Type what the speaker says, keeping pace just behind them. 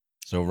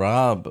So,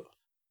 Rob,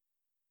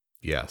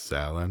 Yes,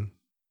 Alan.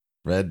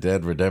 Red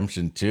Dead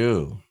Redemption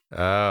 2.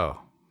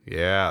 Oh,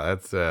 yeah,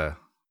 that's a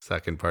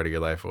second part of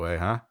your life away,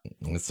 huh?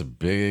 It's a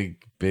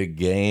big, big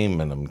game,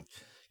 and I'm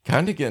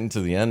kind of getting to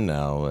the end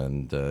now,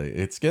 and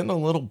it's getting a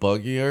little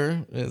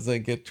buggier as I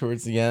get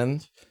towards the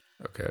end.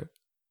 Okay.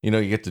 You know,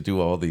 you get to do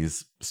all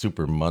these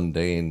super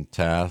mundane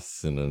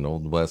tasks in an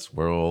Old West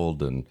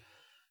world, and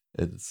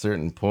at a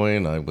certain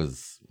point, I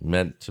was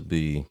meant to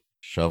be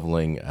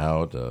shoveling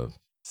out a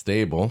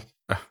stable.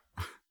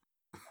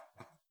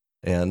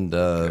 And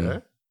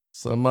Okay.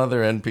 some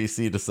other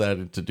NPC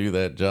decided to do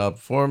that job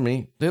for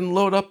me. Didn't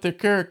load up their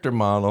character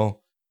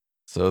model.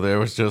 So there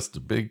was just a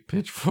big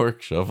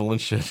pitchfork shoveling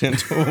shit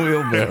into a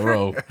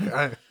wheelbarrow.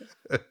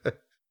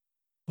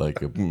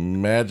 Like a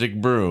magic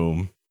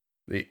broom.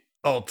 The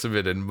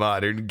ultimate in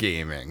modern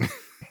gaming.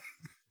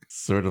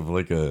 Sort of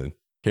like a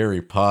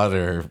Harry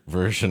Potter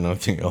version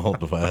of the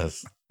Old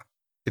West.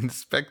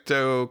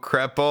 Inspecto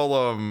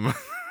Crapulum.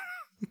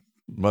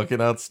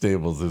 Mucking out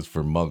stables is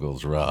for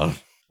muggles, Rob.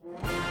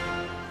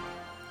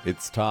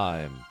 It's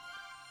time.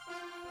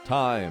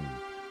 Time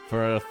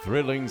for a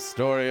thrilling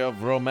story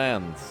of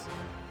romance,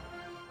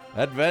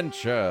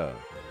 adventure,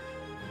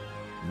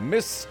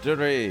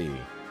 mystery,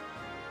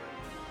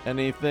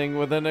 anything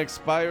with an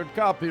expired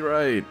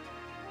copyright.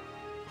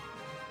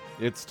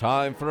 It's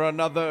time for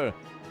another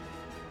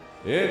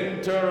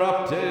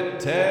Interrupted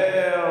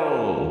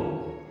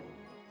Tale.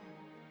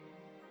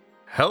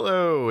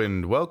 Hello,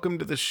 and welcome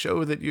to the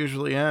show that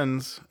usually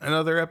ends.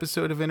 Another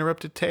episode of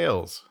Interrupted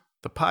Tales,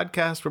 the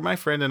podcast where my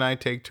friend and I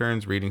take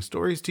turns reading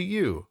stories to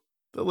you,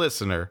 the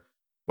listener,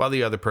 while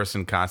the other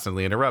person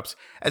constantly interrupts.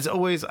 As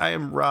always, I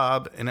am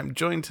Rob, and I'm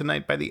joined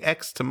tonight by the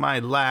X to my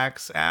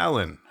Lax,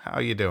 Alan. How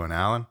you doing,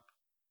 Alan?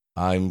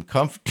 I'm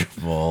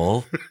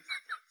comfortable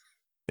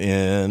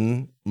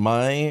in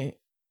my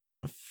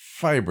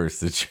fiber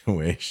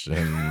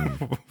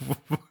situation.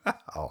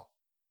 Wow.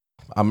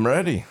 I'm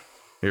ready.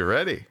 You're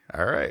ready?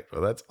 All right. Well,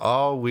 that's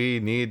all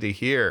we need to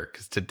hear,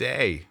 because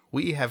today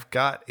we have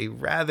got a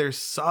rather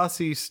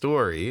saucy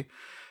story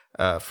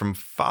from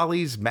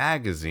Follies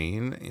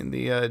magazine in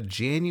the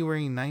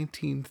January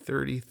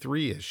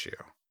 1933 issue.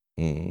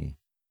 Mm.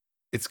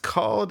 It's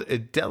called A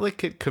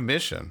Delicate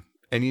Commission.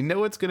 And you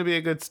know it's going to be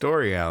a good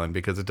story, Alan,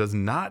 because it does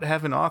not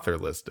have an author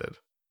listed.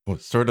 Well,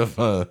 sort of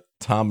a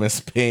Thomas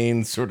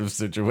Paine sort of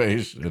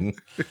situation.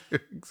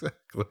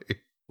 Exactly.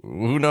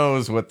 Who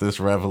knows what this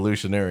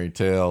revolutionary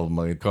tale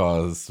might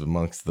cause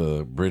amongst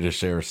the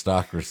British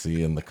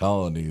aristocracy in the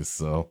colonies,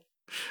 so.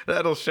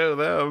 That'll show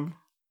them.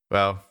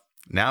 Well,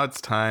 now it's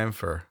time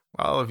for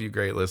all of you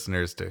great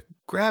listeners to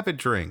grab a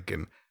drink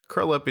and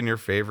curl up in your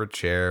favorite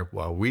chair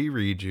while we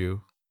read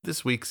you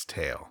this week's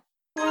tale.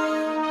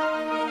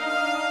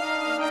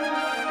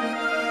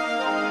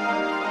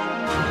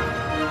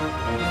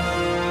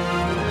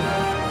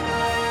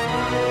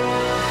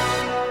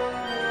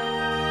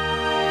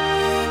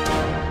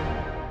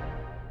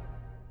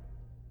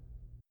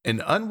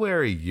 An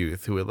unwary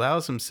youth who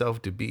allows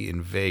himself to be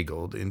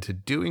inveigled into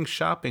doing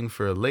shopping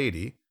for a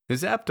lady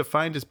is apt to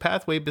find his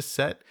pathway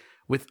beset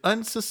with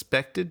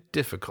unsuspected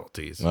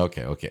difficulties.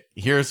 Okay.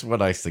 Here's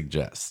what I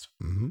suggest.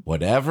 Mm-hmm.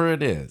 Whatever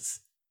it is,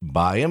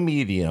 buy a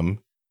medium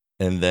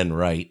and then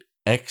write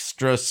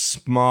extra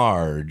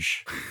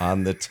smarge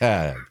on the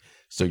tag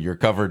so you're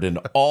covered in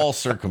all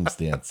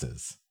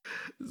circumstances.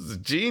 This is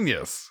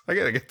genius. I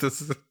gotta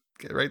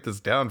write this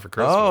down for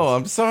Christmas. Oh,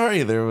 I'm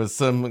sorry. There was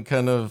some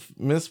kind of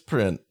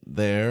misprint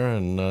there,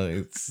 and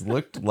it's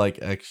looked like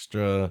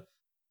extra.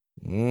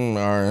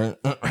 So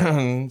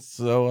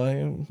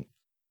I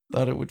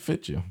thought it would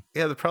fit you.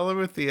 Yeah, the problem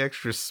with the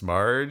extra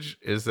smarge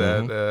is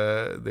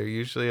that they're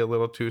usually a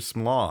little too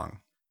small.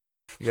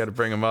 You got to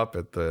bring them up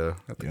at the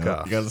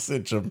cuff. You got to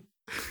cinch them.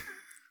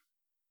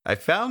 I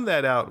found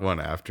that out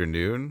one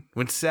afternoon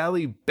when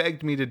Sally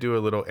begged me to do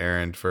a little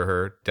errand for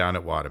her down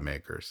at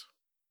Wanamaker's.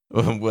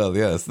 Well,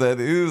 yes,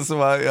 that is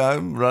why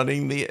I'm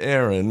running the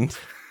errand.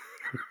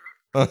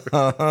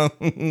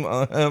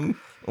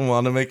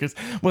 Wanamaker's.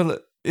 Well,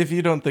 if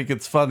you don't think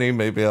it's funny,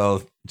 maybe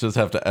I'll just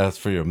have to ask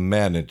for your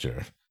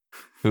manager,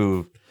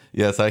 who,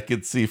 yes, I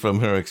could see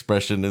from her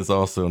expression is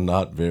also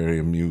not very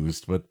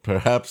amused, but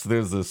perhaps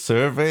there's a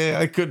survey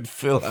I could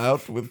fill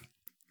out with.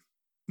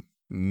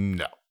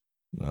 No.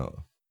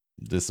 No,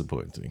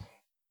 disappointing.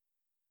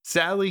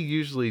 Sally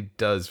usually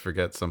does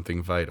forget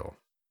something vital.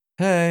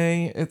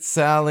 Hey, it's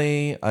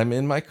Sally. I'm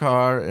in my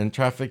car and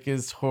traffic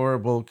is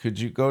horrible. Could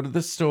you go to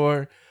the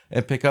store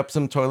and pick up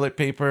some toilet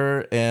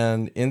paper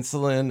and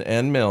insulin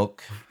and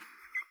milk?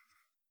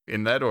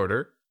 In that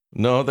order.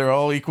 No, they're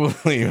all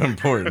equally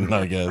important,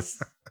 I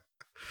guess.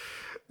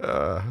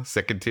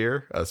 Second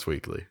tier, Us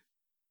Weekly.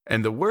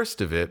 And the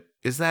worst of it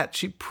is that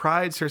she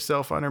prides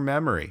herself on her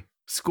memory,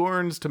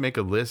 scorns to make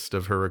a list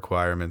of her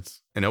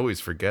requirements, and always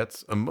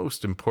forgets a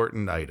most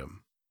important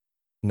item.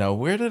 Now,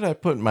 where did I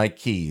put my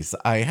keys?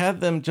 I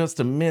had them just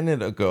a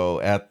minute ago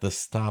at the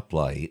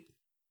stoplight.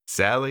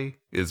 Sally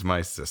is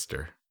my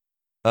sister.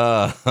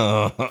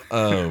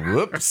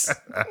 Whoops.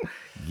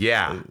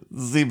 Yeah.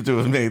 Seem to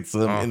have made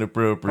some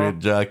inappropriate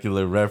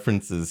jocular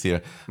references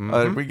here.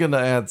 Are we going to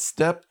add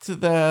step to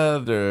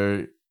that?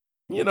 Or,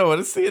 you know what?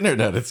 It's the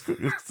internet. It's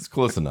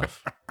close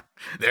enough.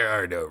 There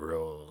are no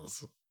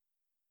rules.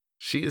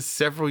 She is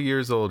several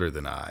years older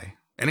than I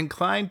and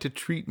inclined to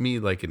treat me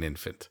like an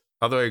infant,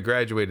 although I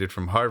graduated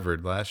from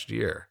Harvard last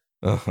year.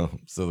 Oh,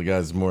 so the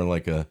guy's more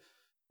like a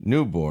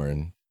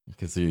newborn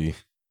because he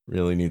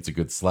really needs a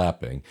good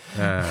slapping.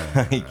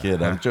 Hey,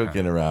 kid, I'm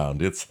joking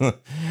around. It's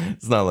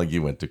not like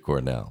you went to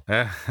Cornell.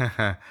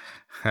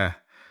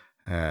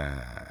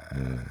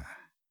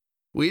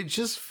 We had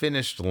just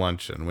finished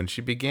luncheon when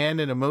she began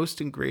in a most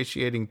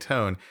ingratiating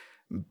tone,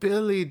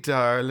 "Billy,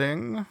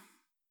 darling."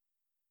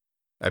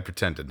 I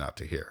pretended not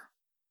to hear.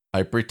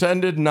 I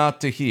pretended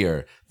not to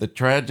hear the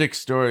tragic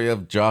story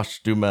of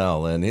Josh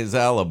Duhamel and his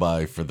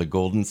alibi for the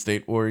Golden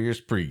State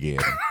Warriors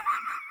pregame.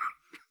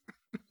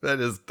 That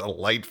is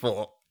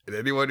delightful. And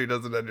anyone who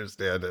doesn't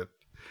understand it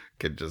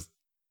can just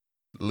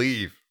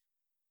leave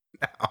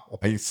now.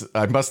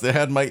 I must have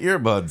had my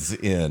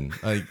earbuds in.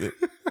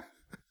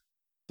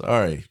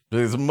 Sorry.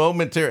 There's a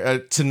momentary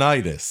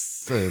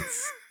tinnitus. It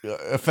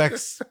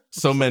affects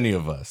so many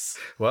of us.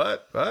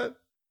 What?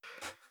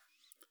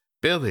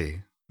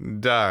 "Billy,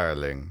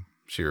 darling,"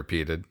 she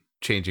repeated,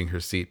 changing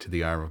her seat to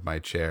the arm of my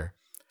chair.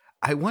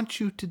 "I want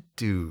you to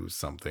do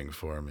something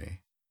for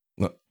me."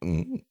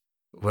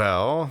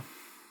 "Well,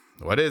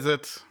 what is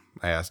it?"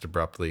 I asked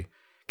abruptly,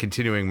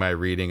 continuing my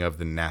reading of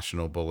the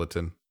National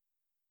Bulletin.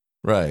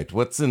 Right.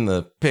 What's in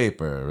the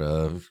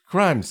paper?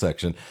 Crime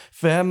section.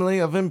 Family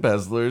of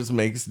embezzlers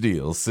makes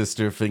deal.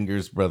 Sister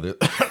fingers brother.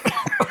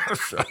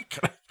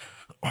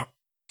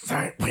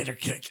 Sorry, waiter.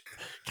 Can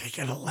I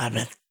get a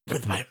lemon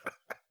with my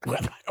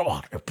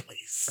water,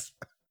 please?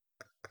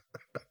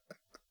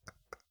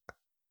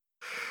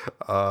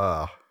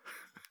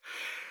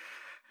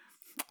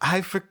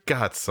 I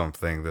forgot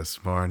something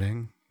this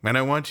morning, and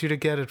I want you to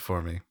get it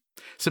for me.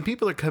 Some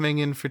people are coming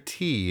in for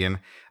tea, and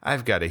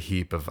I've got a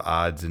heap of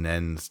odds and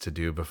ends to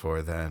do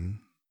before then.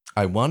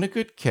 I want a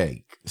good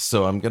cake,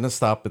 so I'm going to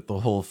stop at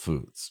the Whole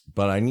Foods.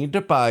 But I need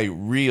to buy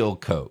real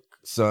Coke,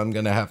 so I'm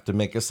going to have to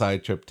make a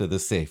side trip to the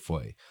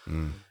Safeway.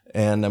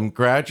 And I'm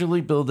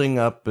gradually building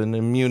up an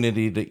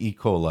immunity to E.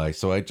 coli,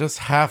 so I just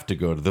have to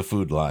go to the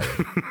Food Lion.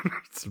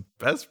 It's the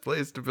best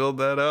place to build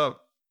that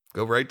up.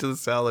 Go right to the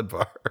salad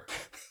bar.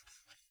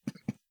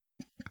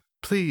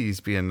 Please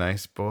be a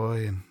nice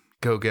boy and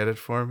go get it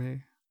for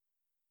me.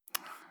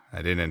 I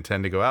didn't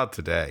intend to go out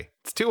today.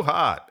 It's too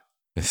hot.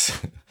 It's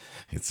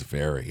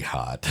very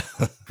hot.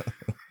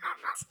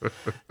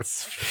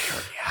 It's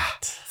very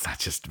hot. It's not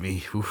just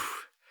me.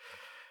 Oof.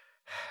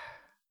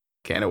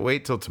 Can't it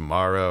wait till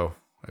tomorrow?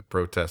 I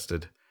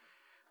protested.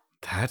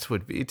 That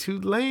would be too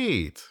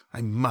late.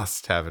 I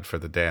must have it for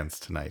the dance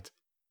tonight.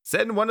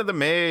 Send one of the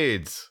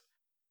maids.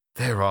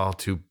 They're all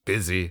too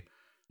busy.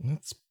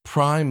 It's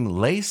prime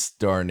lace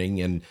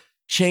darning and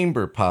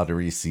chamber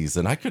pottery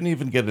season. I couldn't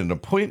even get an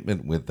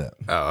appointment with them.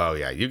 Oh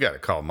yeah, you got to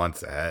call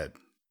months ahead.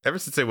 Ever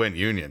since they went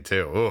union,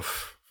 too.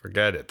 Oof,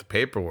 forget it. The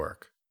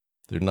paperwork.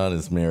 They're not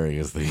as merry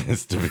as they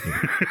used to be.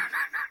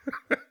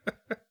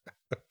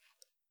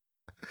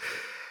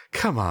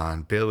 Come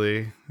on,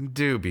 Billy.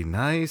 Do be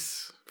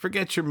nice.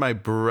 Forget you're my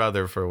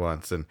brother for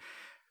once. And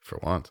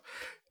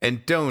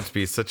don't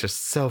be such a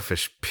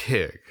selfish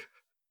pig.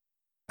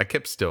 I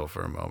kept still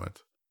for a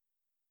moment.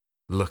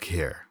 Look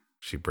here,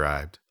 she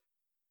bribed.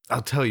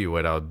 I'll tell you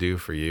what I'll do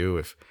for you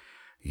if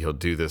you'll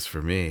do this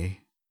for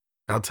me.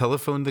 I'll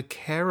telephone the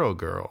Carol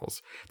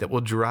girls that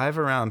will drive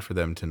around for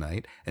them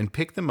tonight and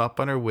pick them up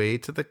on our way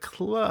to the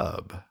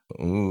club.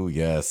 Oh,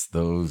 yes,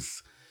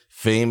 those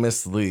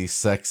famously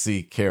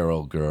sexy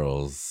Carol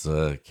girls.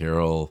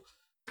 Carol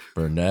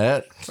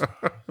Burnett,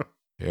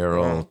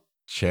 Carol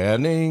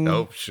Channing.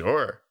 Oh,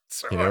 sure.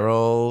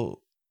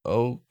 Carol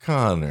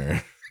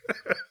O'Connor.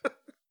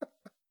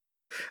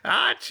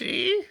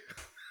 Archie.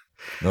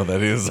 No,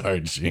 that is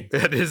Archie.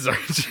 That is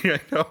Archie, I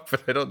know,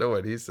 but I don't know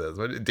what he says.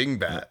 What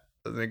Dingbat?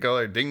 Doesn't he call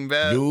her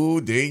Dingbat?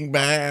 You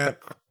Dingbat.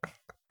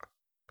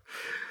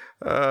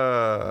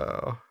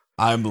 Oh.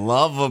 I'm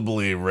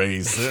lovably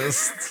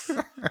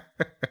racist.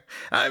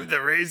 I'm the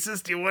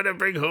racist you want to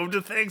bring home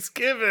to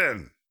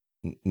Thanksgiving.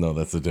 No,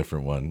 that's a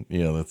different one.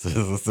 Yeah, that's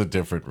a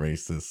different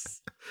racist.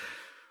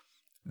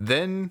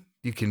 Then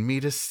you can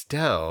meet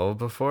Estelle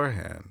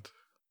beforehand.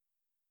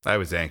 I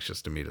was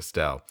anxious to meet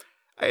Estelle.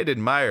 I had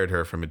admired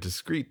her from a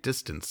discreet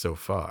distance so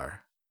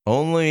far.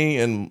 Only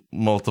in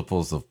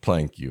multiples of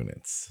Planck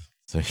units.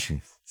 So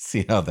you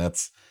see how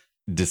that's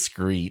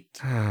discreet.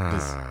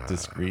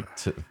 Discreet.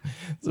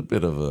 It's a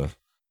bit of a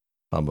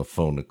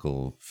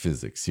homophonical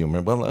physics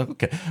humor. Well,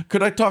 okay.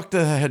 Could I talk to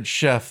the head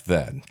chef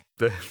then?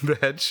 The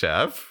head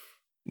chef?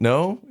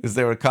 No? Is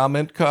there a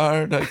comment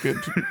card I could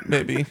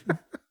maybe?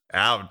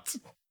 Out.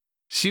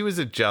 She was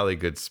a jolly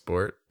good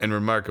sport and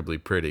remarkably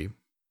pretty.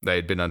 I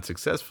had been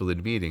unsuccessful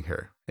in meeting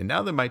her, and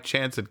now that my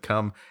chance had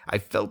come, I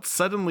felt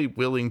suddenly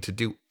willing to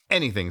do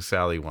anything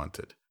Sally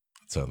wanted.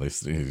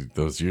 That's how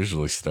those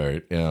usually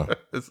start. Yeah.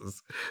 This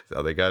is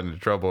how they got into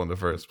trouble in the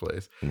first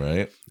place.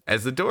 Right.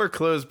 As the door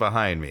closed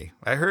behind me,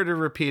 I heard her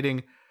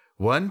repeating,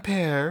 1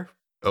 pair,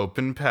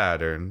 open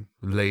pattern,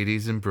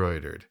 ladies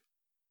embroidered.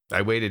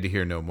 I waited to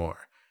hear no more.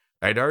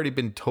 I'd already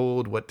been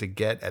told what to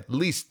get at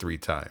least 3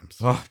 times.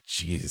 Oh,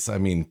 jeez. I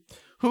mean,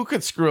 who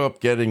could screw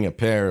up getting a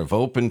pair of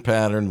open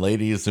pattern,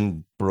 ladies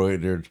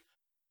embroidered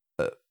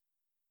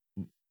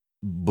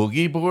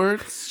boogie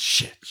boards?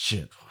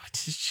 Shit. What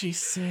did she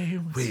say?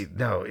 Wait,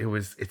 no,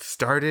 it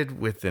started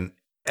with an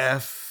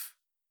F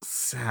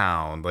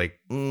sound, like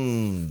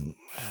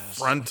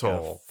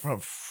frontal. Like A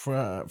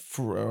fra?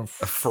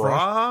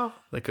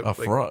 Like a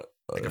front.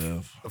 I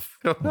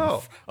don't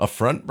know. A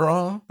front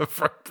bra? A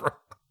front bra.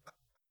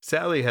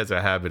 Sally has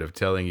a habit of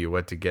telling you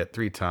what to get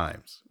 3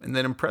 times and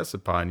then impress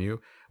upon you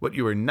what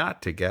you are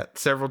not to get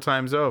several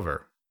times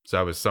over. So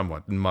I was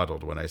somewhat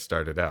muddled when I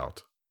started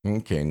out.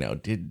 Okay, now,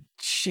 did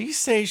she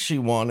say she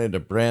wanted a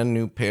brand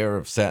new pair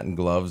of satin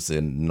gloves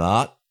and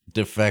not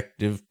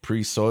defective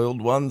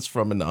pre-soiled ones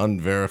from an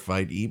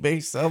unverified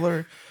eBay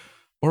seller?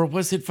 Or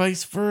was it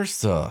vice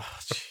versa?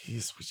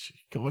 Jeez,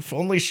 if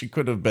only she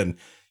could have been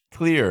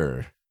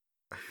clearer.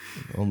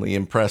 Only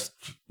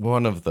impressed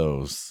one of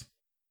those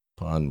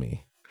upon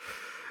me.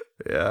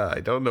 Yeah, I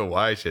don't know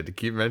why she had to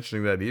keep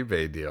mentioning that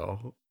eBay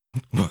deal.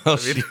 Well,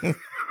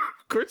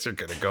 Of course you're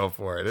going to go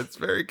for it. It's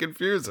very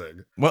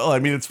confusing.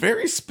 it's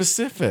very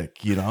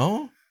specific, you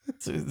know?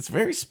 It's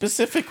very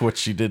specific what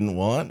she didn't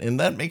want, and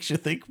that makes you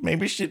think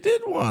maybe she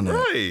did want it.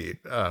 Right.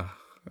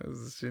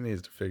 She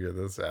needs to figure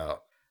this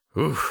out.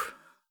 Oof.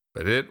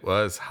 But it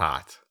was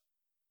hot.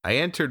 I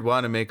entered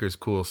Wanamaker's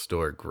cool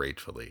store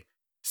gratefully,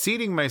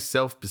 seating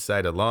myself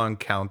beside a long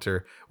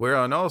counter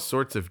whereon all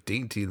sorts of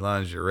dainty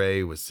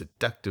lingerie was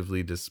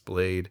seductively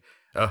displayed.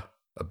 A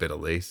bit of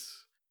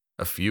lace,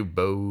 a few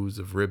bows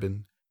of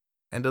ribbon,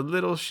 and a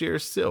little sheer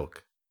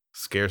silk.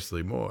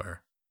 Scarcely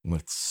more.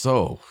 It's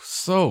so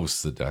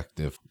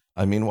seductive.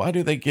 I mean, why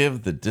do they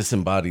give the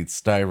disembodied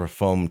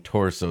styrofoam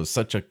torso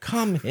such a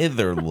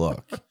come-hither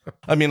look?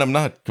 I mean, I'm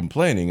not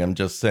complaining. I'm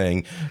just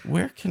saying,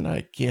 where can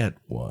I get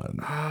one?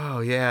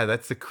 Oh, yeah,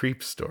 that's the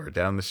creep store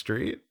down the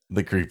street.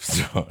 The creep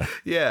store.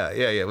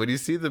 Yeah. When you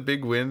see the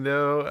big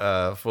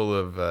window full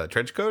of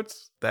trench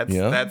coats,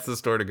 that's the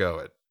store to go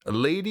at. A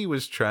lady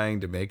was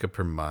trying to make up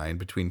her mind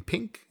between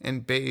pink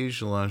and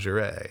beige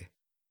lingerie.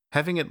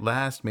 Having at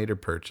last made her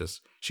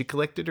purchase, she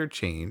collected her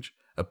change,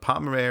 a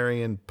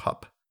Pomeranian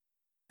pup,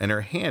 and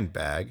her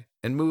handbag,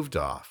 and moved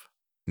off.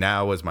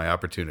 Now was my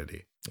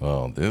opportunity.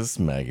 Oh, this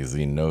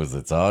magazine knows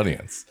its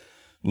audience.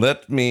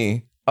 Let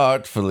me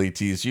artfully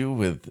tease you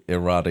with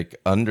erotic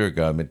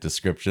undergarment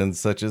descriptions,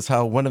 such as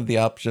how one of the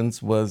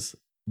options was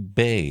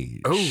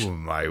beige. Oh,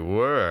 my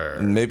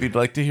word. Maybe you'd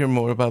like to hear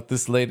more about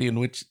this lady and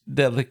which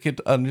delicate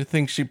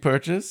underthing she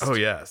purchased? Oh,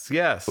 yes.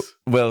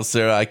 Well,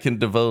 sir, I can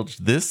divulge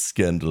this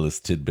scandalous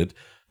tidbit.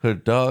 Her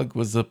dog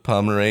was a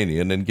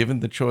Pomeranian, and given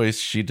the choice,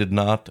 she did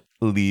not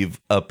leave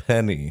a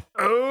penny.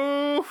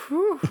 Oh,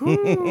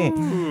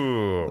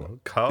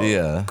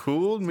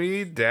 cooled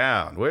me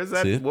down. Where's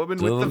that woman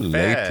with the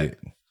fat?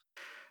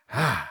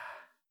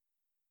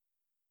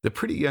 The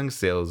pretty young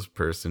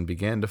salesperson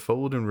began to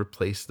fold and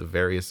replace the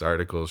various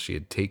articles she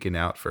had taken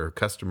out for her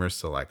customer's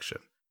selection.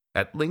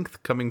 At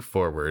length coming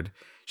forward,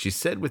 she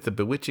said with a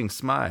bewitching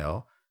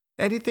smile,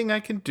 "Anything I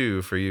can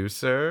do for you,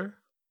 sir?"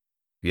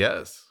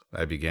 "Yes,"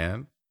 I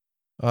began.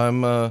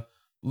 I'm a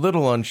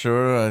little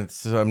unsure. I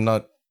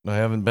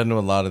haven't been to a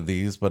lot of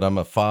these, but I'm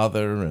a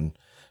father, and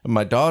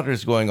my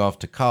daughter's going off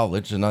to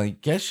college, and I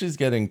guess she's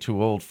getting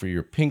too old for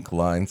your pink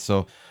line,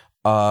 so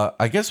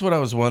I guess what I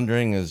was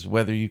wondering is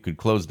whether you could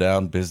close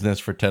down business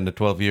for 10 to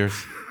 12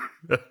 years.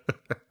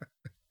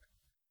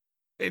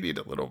 I need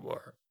a little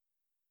more.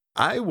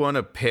 I want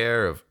a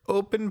pair of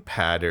open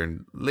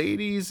pattern,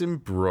 ladies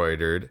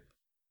embroidered.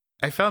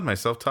 I found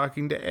myself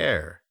talking to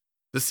air.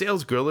 The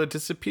salesgirl had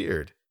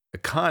disappeared. A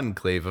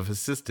conclave of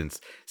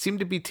assistants seemed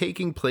to be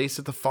taking place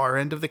at the far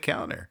end of the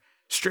counter.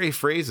 Stray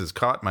phrases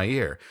caught my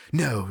ear.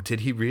 "No,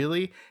 did he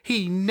really?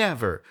 He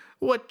never!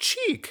 What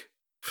cheek!"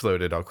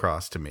 floated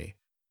across to me.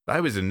 I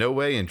was in no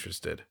way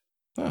interested.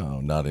 Oh,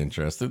 not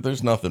interested.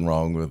 There's nothing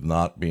wrong with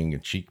not being a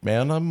cheek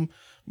man. I'm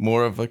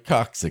more of a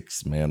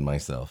coccyx man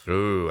myself.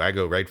 Ooh, I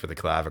go right for the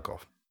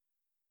clavicle.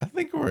 I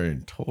think we're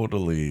in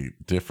totally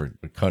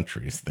different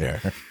countries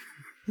there.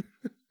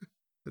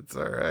 It's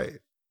all right.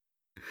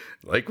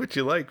 Like what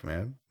you like,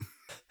 man.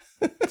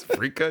 It's a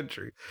free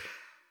country.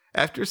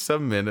 After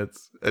some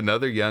minutes,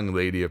 another young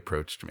lady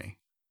approached me.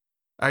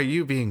 "Are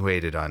you being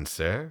waited on,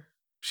 sir?"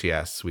 she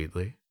asked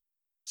sweetly.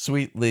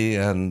 Sweetly,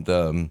 and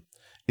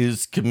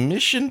is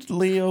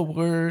commissionedly a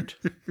word?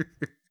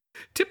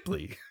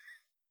 Tiply.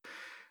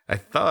 "I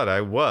thought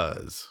I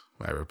was,"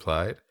 I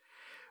replied.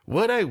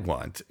 "What I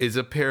want is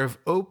a pair of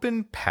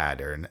open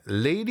pattern,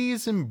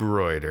 ladies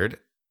embroidered."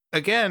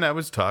 Again, I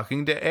was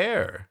talking to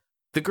air.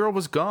 The girl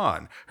was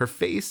gone. Her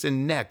face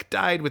and neck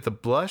dyed with a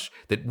blush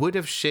that would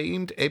have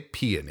shamed a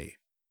peony.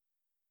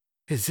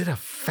 "Is it a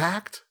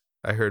fact?"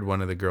 I heard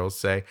one of the girls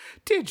say.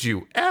 "Did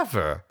you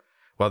ever?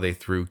 while they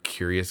threw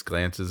curious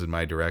glances in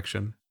my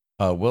direction.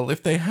 Well,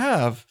 if they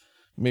have,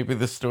 maybe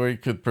the story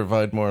could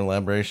provide more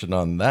elaboration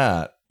on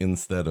that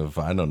instead of,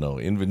 I don't know,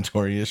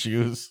 inventory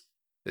issues.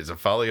 There's a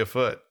folly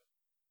afoot.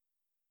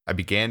 I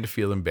began to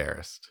feel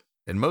embarrassed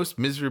and most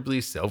miserably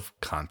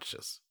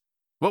self-conscious.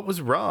 What was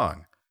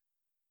wrong?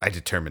 I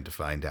determined to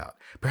find out.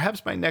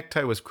 Perhaps my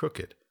necktie was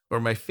crooked or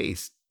my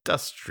face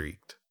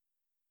dust-streaked.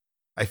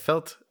 I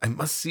felt I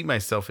must see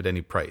myself at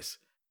any price.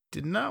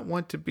 Did not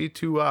want to be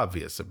too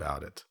obvious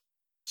about it.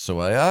 So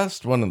I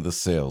asked one of the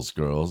sales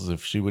girls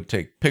if she would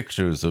take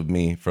pictures of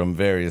me from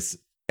various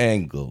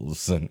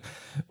angles, and,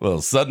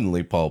 well,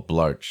 suddenly Paul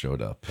Blart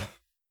showed up.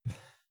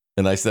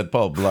 And I said,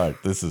 Paul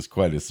Blart, this is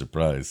quite a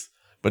surprise.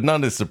 But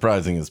not as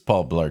surprising as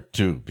Paul Blart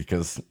 2,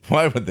 because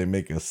why would they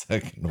make a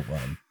second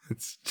one?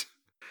 It's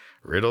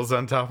riddles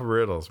on top of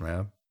riddles,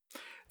 man.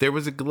 There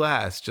was a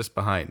glass just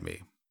behind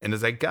me, and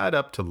as I got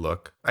up to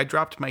look, I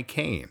dropped my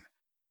cane.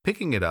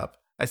 Picking it up,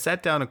 I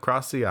sat down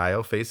across the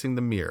aisle facing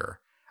the mirror.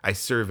 I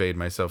surveyed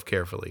myself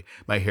carefully.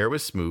 My hair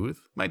was smooth.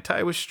 My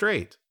tie was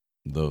straight.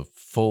 The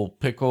full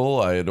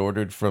pickle I had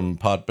ordered from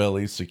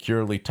Potbelly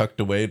securely tucked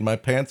away in my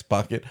pants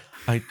pocket.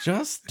 I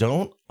just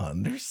don't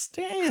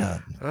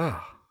understand.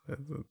 Oh,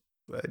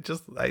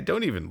 I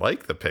don't even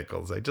like the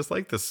pickles. I just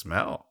like the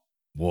smell.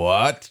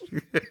 What?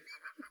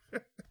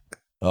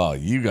 Oh,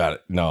 you got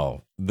it.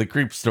 No, the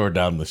creep store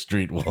down the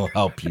street will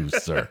help you,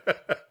 sir.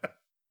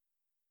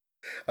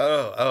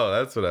 Oh,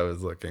 that's what I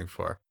was looking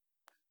for.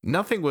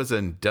 Nothing was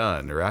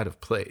undone or out of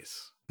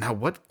place. Now,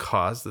 what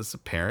caused this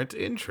apparent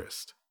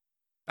interest?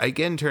 I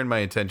again turned my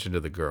attention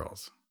to the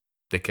girls.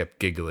 They kept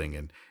giggling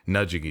and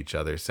nudging each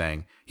other,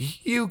 saying,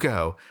 "You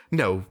go.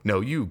 No,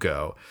 you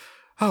go.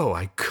 Oh,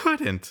 I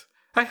couldn't.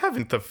 I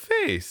haven't the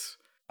face."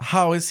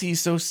 How is he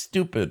so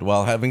stupid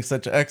while having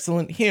such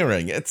excellent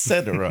hearing,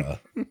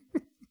 etc.?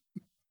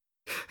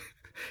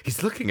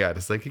 He's looking at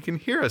us like he can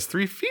hear us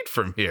 3 feet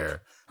from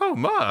here. Oh,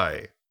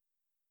 my.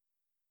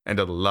 And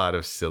a lot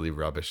of silly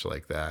rubbish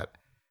like that.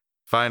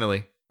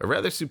 Finally, a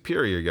rather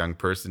superior young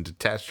person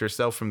detached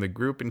herself from the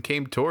group and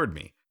came toward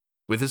me.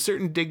 With a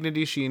certain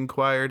dignity, she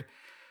inquired,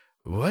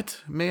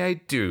 "What may I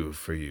do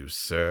for you,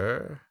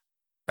 sir?"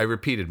 I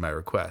repeated my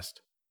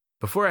request.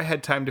 Before I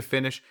had time to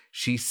finish,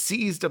 she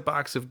seized a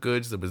box of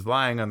goods that was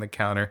lying on the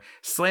counter,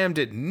 slammed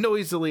it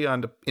noisily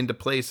into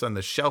place on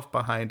the shelf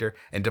behind her,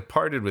 and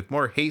departed with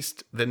more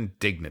haste than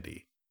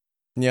dignity.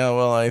 Yeah,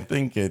 well, I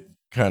think it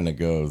kind of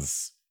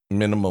goes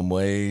minimum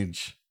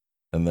wage,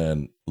 and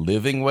then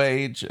living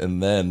wage,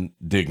 and then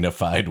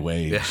dignified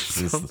wage.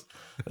 Yeah,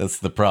 That's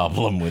the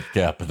problem with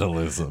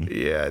capitalism.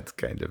 Yeah, it's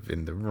kind of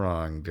in the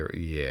wrong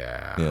direction.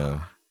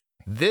 Yeah.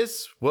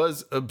 This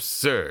was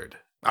absurd.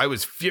 I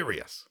was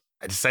furious.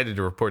 I decided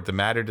to report the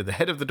matter to the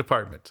head of the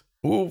department.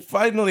 Oh,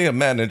 finally a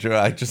manager.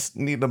 I just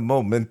need a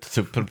moment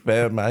to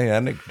prepare my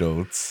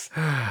anecdotes.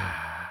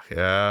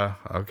 Yeah,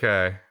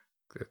 okay.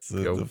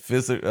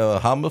 The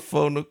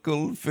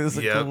homophonical,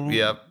 physical.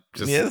 Yep.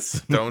 Just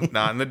yes. Don't,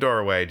 not in the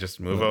doorway. Just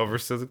move over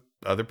so that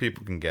other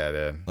people can get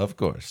in. Of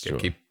course, sure.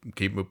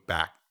 Keep moving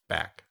back.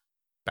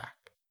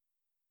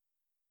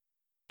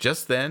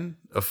 Just then,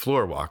 a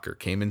floor walker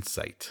came in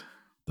sight.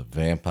 The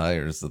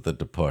vampires of the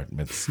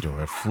department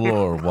store,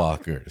 floor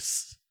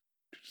walkers.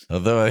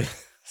 Although I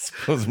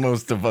suppose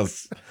most of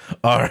us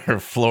are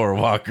floor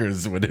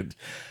walkers when it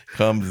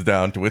comes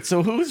down to it.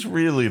 So who's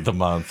really the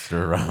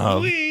monster,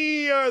 Rob?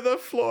 We are the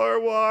floor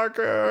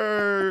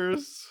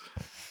walkers.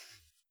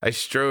 I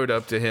strode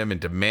up to him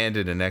and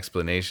demanded an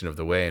explanation of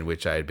the way in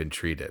which I had been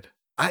treated.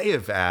 I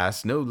have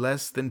asked no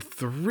less than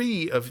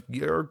 3 of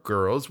your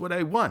girls what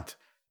I want,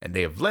 and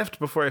they have left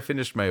before I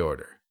finished my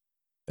order.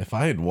 If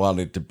I had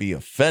wanted to be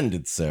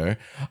offended, sir,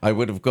 I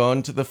would have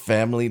gone to the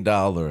Family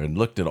Dollar and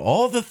looked at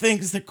all the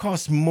things that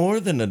cost more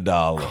than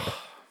 $1.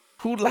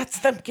 Who lets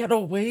them get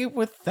away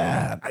with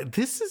that?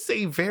 This is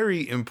a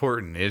very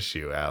important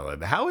issue,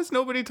 Alan. How is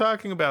nobody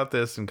talking about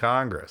this in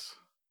Congress?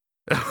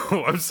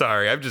 Oh, I'm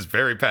sorry. I'm just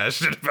very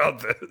passionate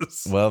about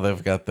this. Well,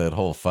 they've got that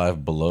whole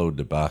Five Below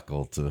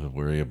debacle to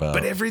worry about.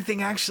 But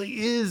everything actually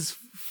is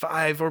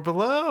 5 or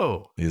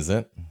below. Is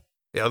it?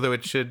 Although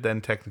it should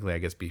then technically, I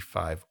guess, be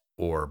 5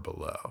 or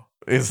below.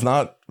 It's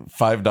not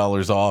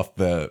 $5 off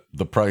the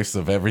price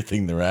of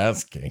everything they're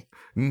asking.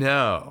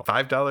 No,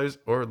 $5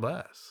 or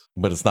less.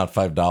 But it's not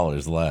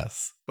 $5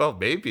 less. Well,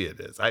 maybe it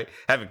is. I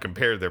haven't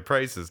compared their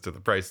prices to the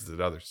prices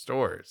at other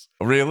stores.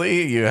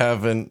 Really? You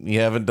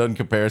haven't done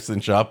comparison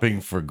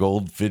shopping for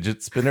gold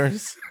fidget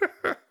spinners?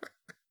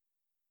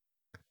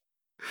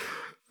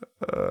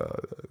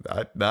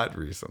 Not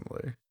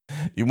recently.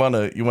 You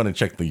wanna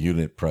check the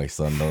unit price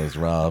on those,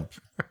 Rob?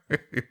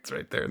 It's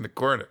right there in the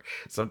corner.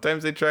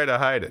 Sometimes they try to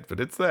hide it, but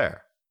it's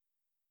there.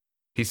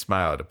 He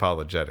smiled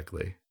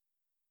apologetically.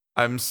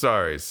 "I'm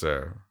sorry,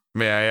 sir.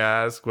 May I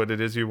ask what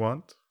it is you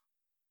want?"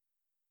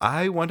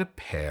 "I want a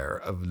pair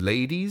of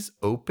ladies'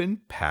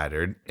 open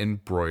pattern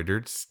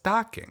embroidered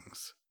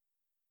stockings."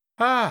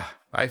 "Ah,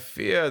 I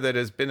fear there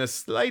has been a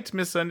slight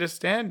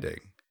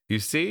misunderstanding. You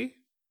see,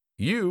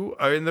 you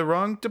are in the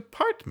wrong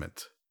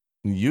department."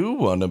 You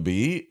want to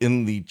be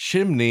in the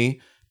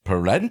chimney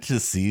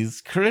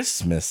parentheses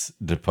Christmas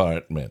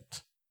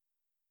department.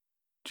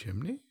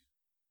 Chimney?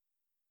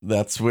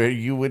 That's where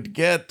you would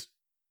get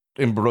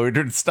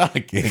embroidered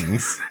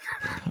stockings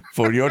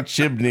for your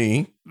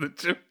chimney.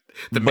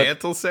 The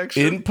mantle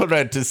section? In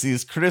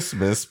parentheses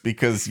Christmas,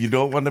 because you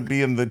don't want to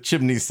be in the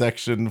chimney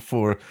section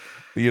for,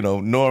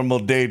 normal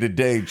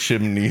day-to-day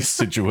chimney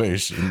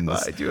situations.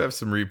 Well, I do have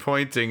some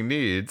repointing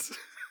needs.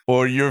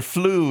 Or your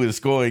flue is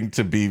going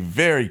to be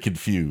very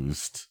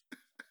confused.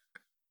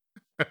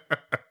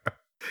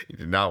 You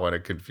do not want a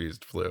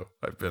confused flu.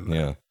 I've been there.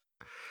 Yeah.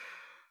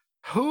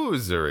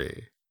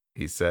 Hosiery,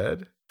 he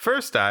said.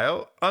 First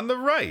aisle on the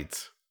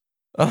right.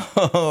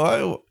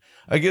 Oh,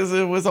 I guess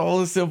it was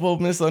all a simple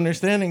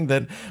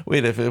misunderstanding.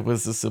 Wait, if it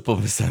was a simple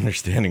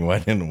misunderstanding, why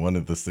didn't one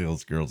of the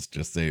sales girls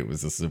just say it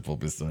was a simple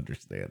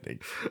misunderstanding?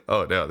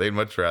 Oh, no, they'd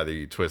much rather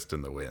you twist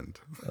in the wind.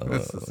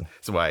 This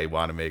is why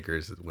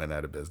Wanamakers went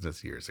out of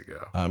business years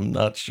ago. I'm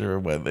not sure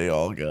why they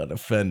all got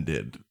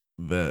offended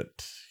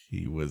that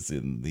he was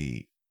in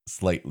the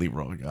slightly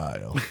wrong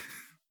aisle.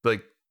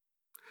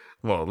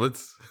 Well,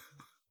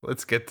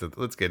 let's get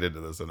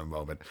into this in a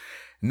moment.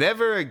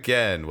 Never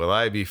again will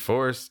I be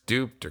forced,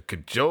 duped, or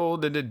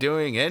cajoled into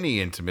doing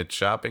any intimate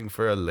shopping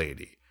for a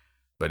lady.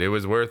 But it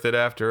was worth it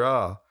after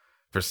all,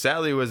 for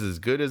Sally was as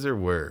good as her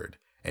word,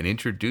 and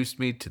introduced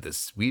me to the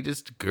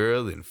sweetest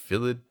girl in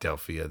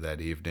Philadelphia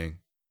that evening.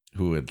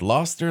 Who had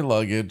lost her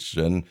luggage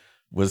and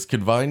was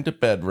confined to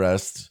bed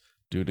rest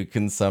due to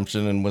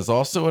consumption, and was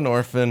also an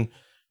orphan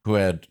who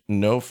had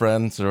no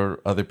friends or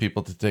other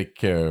people to take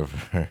care of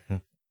her.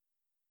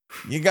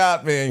 You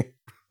got me.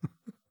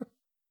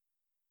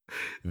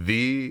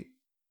 The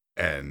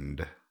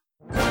end.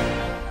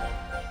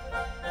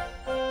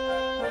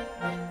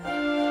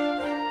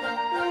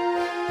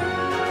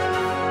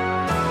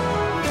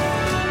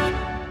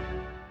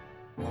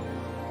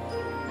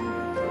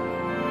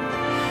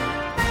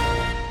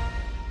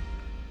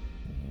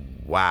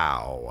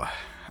 Wow.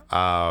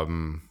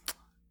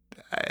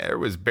 There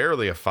was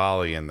barely a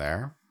folly in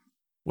there.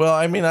 Well,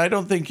 I mean, I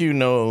don't think you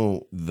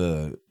know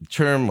the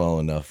term well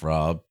enough,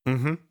 Rob.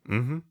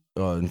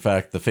 In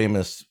fact, the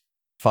famous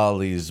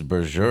Follies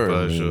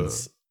Bergère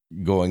means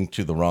going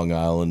to the wrong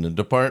aisle in a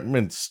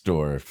department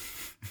store.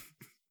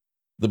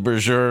 The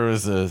Bergère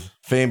is a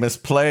famous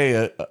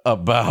play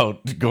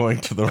about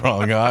going to the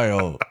wrong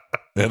aisle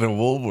at a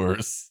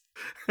Woolworths.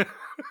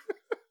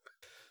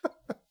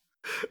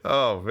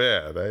 Oh,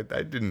 man,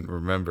 I didn't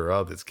remember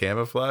all this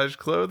camouflage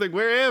clothing.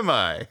 Where am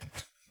I?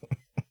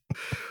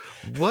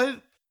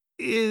 What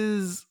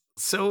is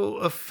so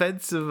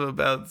offensive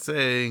about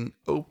saying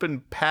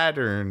open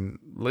pattern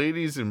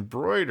ladies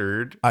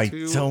embroidered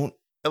to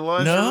a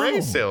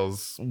lingerie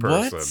salesperson?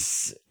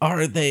 What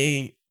are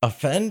they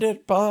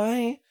offended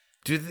by?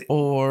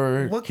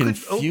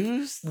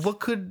 Confused? What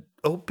could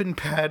open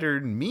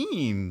pattern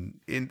mean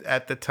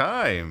at the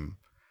time?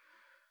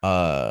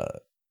 I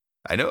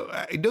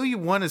know you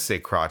want to say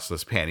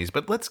crotchless panties,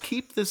 but let's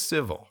keep this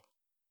civil.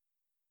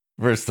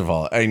 First of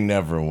all, I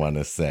never want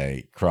to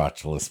say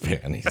crotchless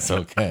panties,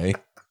 okay?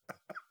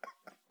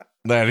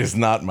 That is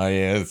not my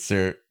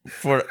answer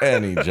for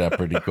any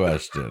Jeopardy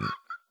question.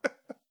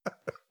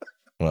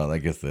 Well, I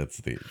guess that's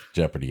the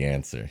Jeopardy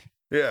answer.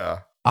 Yeah.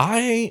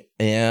 I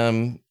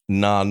am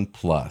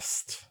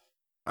nonplussed.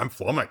 I'm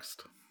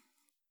flummoxed.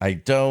 I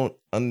don't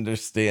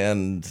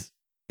understand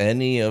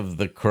any of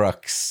the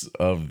crux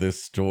of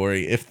this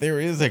story, if there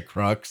is a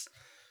crux,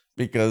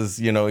 because,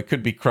 it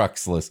could be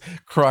cruxless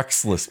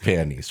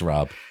panties,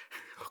 Rob.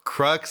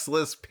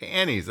 Cruxless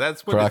panties,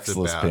 that's what it's about.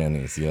 Cruxless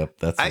panties, yep,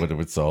 that's what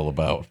it's all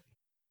about.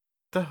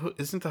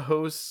 Isn't the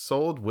hose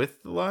sold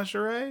with the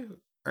lingerie?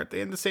 Aren't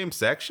they in the same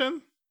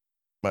section?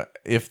 But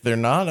if they're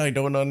not, I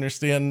don't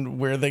understand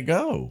where they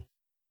go.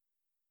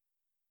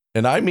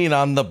 And I mean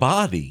on the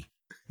body.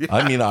 Yeah.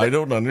 I mean, I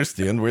don't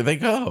understand where they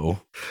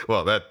go.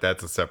 Well,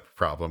 that's a separate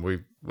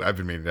problem. I've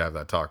been meaning to have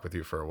that talk with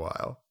you for a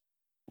while.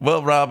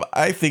 Well, Rob,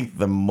 I think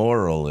the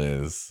moral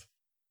is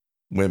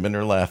women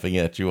are laughing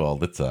at you all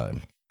the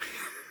time,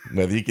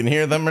 whether you can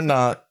hear them or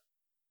not,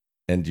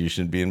 and you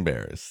should be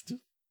embarrassed.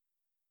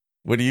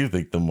 What do you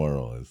think the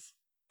moral is?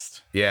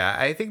 Yeah,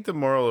 I think the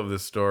moral of the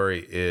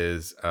story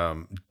is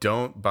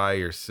don't buy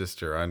your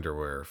sister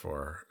underwear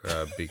for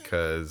her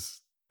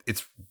because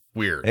it's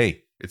weird.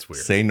 Hey, it's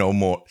weird. Say no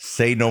more.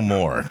 Say no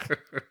more.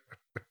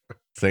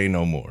 Say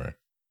no more.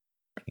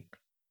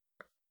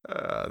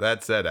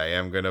 That said, I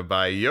am going to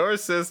buy your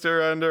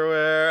sister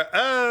underwear.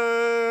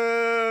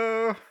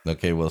 Oh!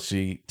 Okay, well,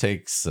 she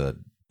takes a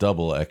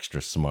double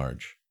extra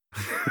smarge.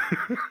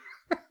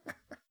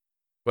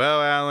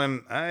 Well,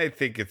 Alan, I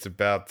think it's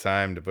about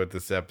time to put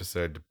this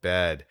episode to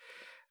bed.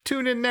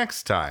 Tune in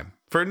next time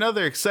for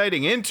another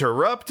exciting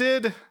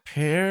Interrupted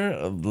Pair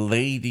of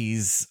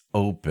Ladies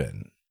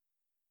Open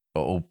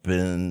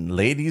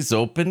Ladies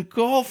Open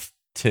golf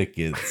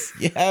tickets.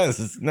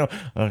 Yes. No.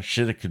 Oh,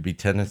 shit, it could be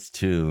tennis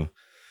too.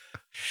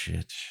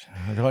 Shit.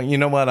 You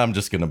know what? I'm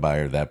just going to buy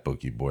her that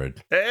boogie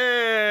board.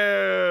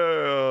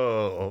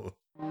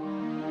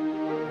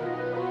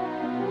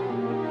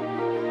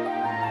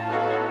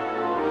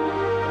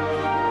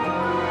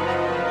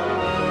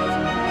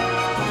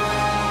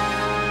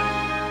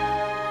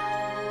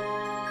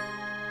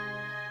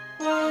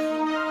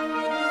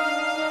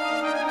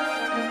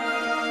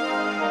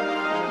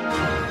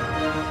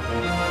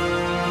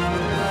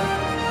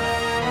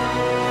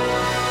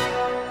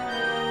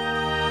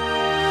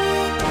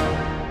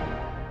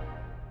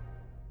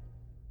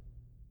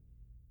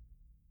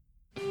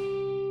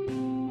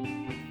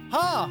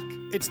 Hark!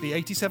 It's the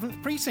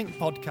 87th Precinct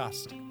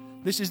podcast.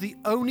 This is the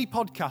only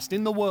podcast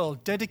in the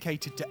world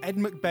dedicated to Ed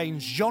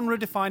McBain's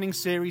genre-defining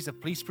series of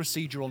police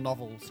procedural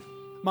novels.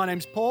 My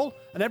name's Paul,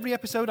 and every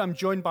episode I'm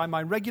joined by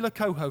my regular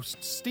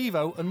co-hosts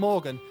Steve-O and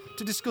Morgan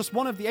to discuss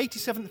one of the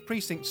 87th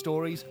Precinct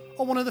stories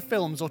or one of the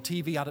films or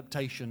TV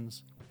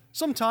adaptations.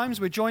 Sometimes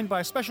we're joined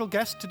by a special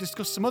guest to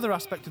discuss some other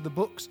aspect of the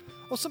books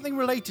or something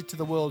related to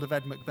the world of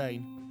Ed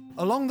McBain.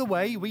 Along the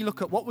way, we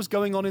look at what was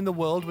going on in the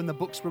world when the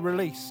books were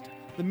released,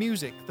 the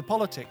music, the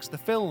politics, the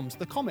films,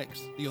 the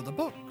comics, the other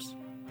books.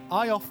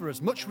 I offer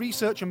as much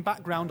research and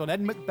background on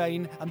Ed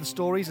McBain and the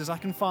stories as I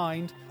can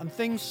find, and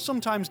things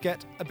sometimes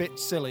get a bit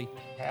silly.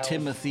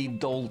 Timothy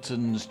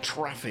Dalton's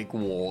traffic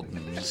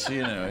wardens,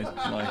 you know, it's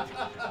like...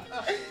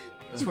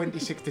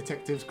 26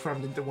 detectives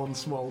crammed into one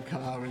small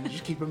car and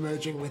just keep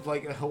emerging with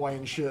like a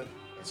Hawaiian shirt.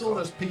 It's all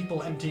those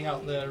people emptying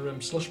out their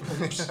slush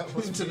pumps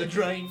into the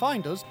drain.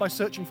 Find us by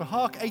searching for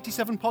Hark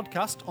 87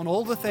 Podcast on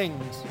all the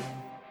things.